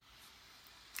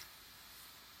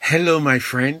Hello, my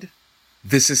friend.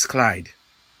 This is Clyde.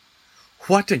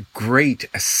 What a great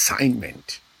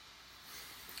assignment.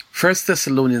 1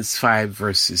 Thessalonians 5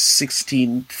 verses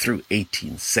 16 through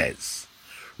 18 says,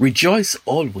 "Rejoice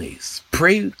always,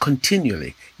 pray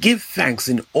continually, give thanks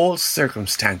in all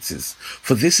circumstances,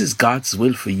 for this is God's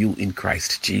will for you in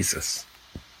Christ Jesus."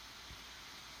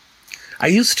 I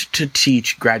used to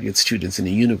teach graduate students in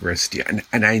a university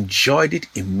and I enjoyed it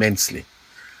immensely.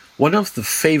 One of the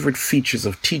favorite features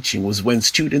of teaching was when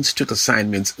students took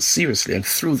assignments seriously and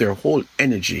threw their whole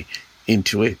energy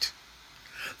into it.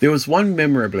 There was one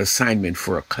memorable assignment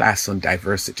for a class on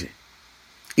diversity.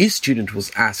 Each student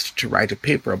was asked to write a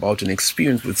paper about an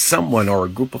experience with someone or a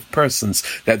group of persons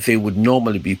that they would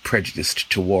normally be prejudiced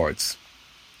towards.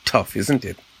 Tough, isn't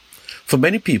it? For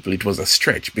many people, it was a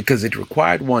stretch because it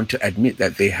required one to admit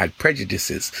that they had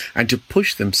prejudices and to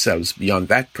push themselves beyond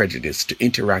that prejudice to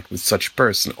interact with such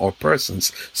person or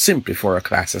persons simply for a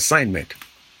class assignment.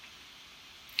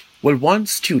 Well, one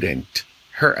student,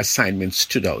 her assignment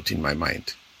stood out in my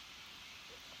mind.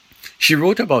 She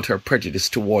wrote about her prejudice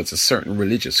towards a certain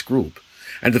religious group,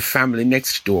 and the family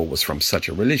next door was from such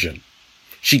a religion.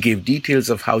 She gave details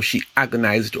of how she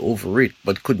agonized over it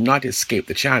but could not escape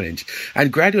the challenge,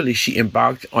 and gradually she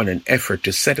embarked on an effort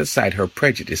to set aside her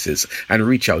prejudices and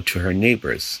reach out to her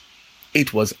neighbors.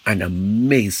 It was an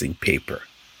amazing paper.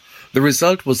 The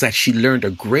result was that she learned a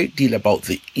great deal about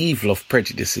the evil of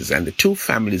prejudices, and the two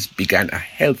families began a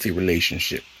healthy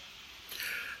relationship.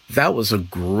 That was a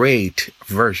great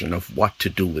version of what to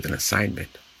do with an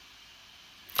assignment.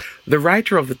 The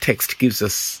writer of the text gives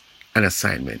us an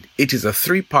assignment. It is a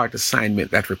 3-part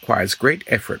assignment that requires great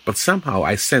effort, but somehow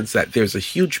I sense that there's a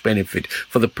huge benefit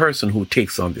for the person who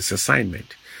takes on this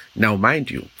assignment. Now, mind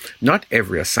you, not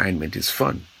every assignment is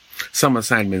fun. Some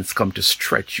assignments come to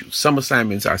stretch you. Some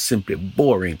assignments are simply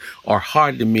boring or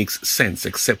hardly makes sense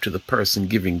except to the person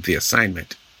giving the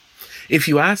assignment. If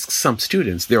you ask some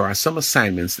students, there are some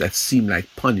assignments that seem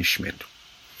like punishment.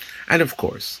 And of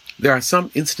course, there are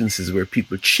some instances where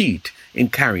people cheat in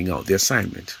carrying out the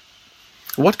assignment.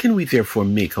 What can we therefore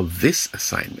make of this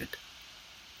assignment?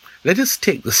 Let us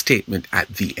take the statement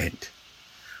at the end.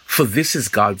 For this is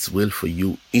God's will for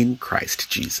you in Christ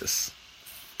Jesus.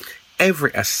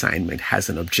 Every assignment has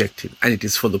an objective, and it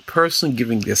is for the person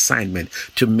giving the assignment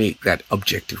to make that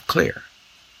objective clear.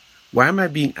 Why am I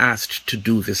being asked to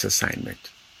do this assignment?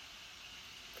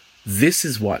 This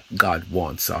is what God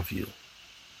wants of you.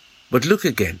 But look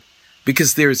again,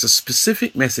 because there is a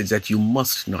specific message that you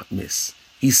must not miss.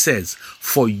 He says,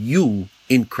 for you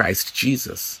in Christ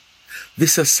Jesus.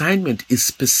 This assignment is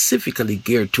specifically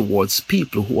geared towards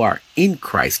people who are in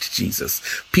Christ Jesus,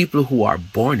 people who are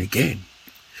born again.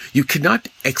 You cannot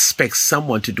expect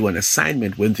someone to do an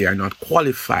assignment when they are not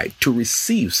qualified to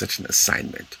receive such an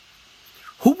assignment.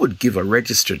 Who would give a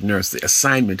registered nurse the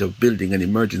assignment of building an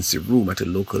emergency room at a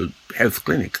local health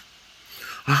clinic?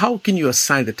 How can you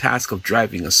assign the task of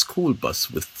driving a school bus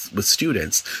with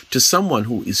students to someone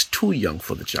who is too young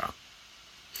for the job?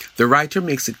 The writer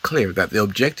makes it clear that the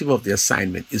objective of the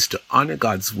assignment is to honor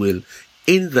God's will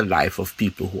in the life of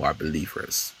people who are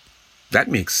believers. That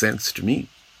makes sense to me.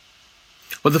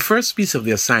 But the first piece of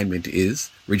the assignment is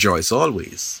rejoice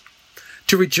always.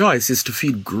 To rejoice is to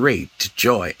feel great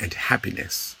joy and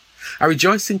happiness. A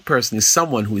rejoicing person is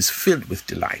someone who is filled with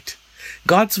delight.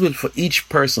 God's will for each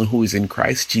person who is in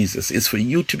Christ Jesus is for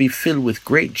you to be filled with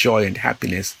great joy and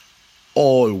happiness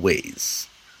always.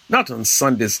 Not on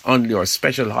Sundays only or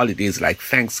special holidays like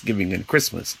Thanksgiving and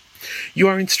Christmas. You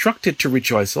are instructed to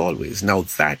rejoice always. Now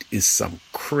that is some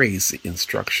crazy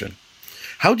instruction.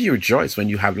 How do you rejoice when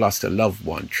you have lost a loved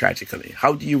one tragically?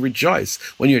 How do you rejoice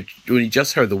when you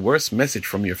just heard the worst message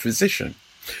from your physician?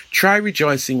 Try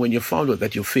rejoicing when you found out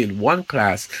that you failed one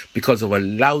class because of a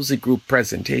lousy group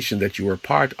presentation that you were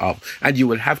part of, and you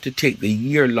will have to take the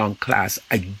year-long class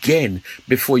again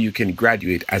before you can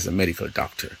graduate as a medical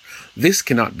doctor. This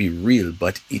cannot be real,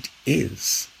 but it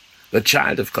is. The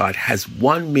child of God has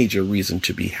one major reason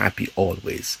to be happy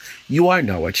always. You are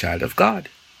now a child of God.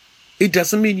 It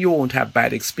doesn't mean you won't have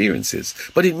bad experiences,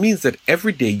 but it means that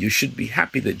every day you should be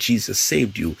happy that Jesus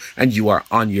saved you and you are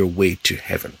on your way to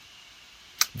heaven.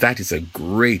 That is a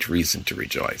great reason to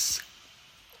rejoice.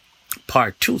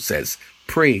 Part 2 says,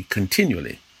 pray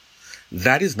continually.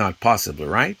 That is not possible,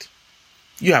 right?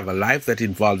 You have a life that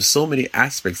involves so many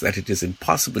aspects that it is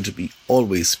impossible to be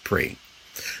always praying.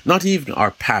 Not even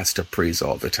our pastor prays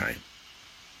all the time.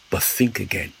 But think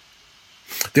again.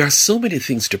 There are so many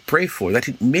things to pray for that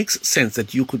it makes sense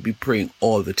that you could be praying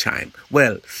all the time.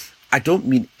 Well, I don't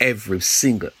mean every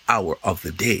single hour of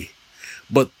the day,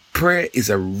 but prayer is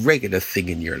a regular thing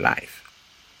in your life.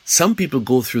 Some people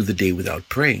go through the day without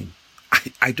praying.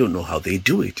 I don't know how they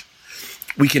do it.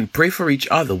 We can pray for each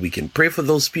other. We can pray for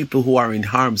those people who are in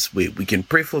harm's way. We can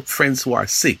pray for friends who are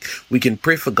sick. We can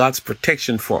pray for God's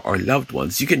protection for our loved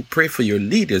ones. You can pray for your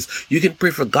leaders. You can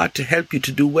pray for God to help you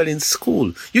to do well in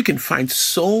school. You can find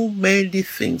so many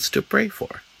things to pray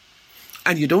for.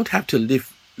 And you don't have to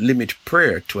limit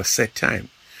prayer to a set time.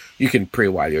 You can pray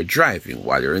while you're driving,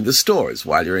 while you're in the stores,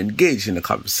 while you're engaged in a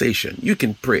conversation. You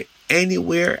can pray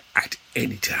anywhere at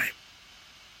any time.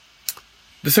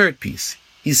 The third piece,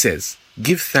 he says,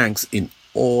 give thanks in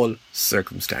all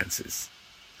circumstances.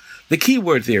 The key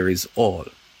word there is all.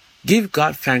 Give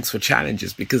God thanks for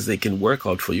challenges because they can work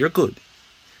out for your good.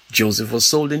 Joseph was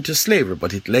sold into slavery,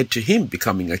 but it led to him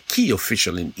becoming a key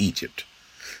official in Egypt.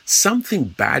 Something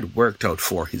bad worked out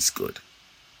for his good.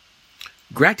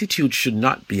 Gratitude should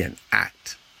not be an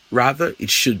act. Rather, it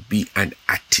should be an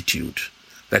attitude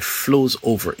that flows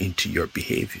over into your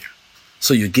behavior.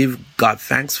 So you give God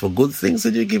thanks for good things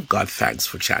and you give God thanks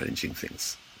for challenging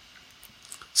things.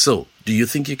 So, do you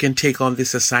think you can take on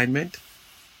this assignment?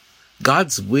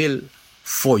 God's will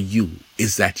for you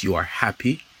is that you are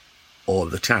happy all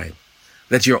the time,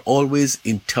 that you're always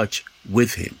in touch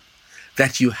with Him,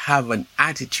 that you have an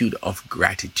attitude of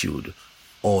gratitude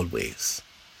always.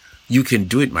 You can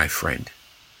do it, my friend.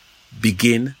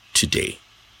 Begin today.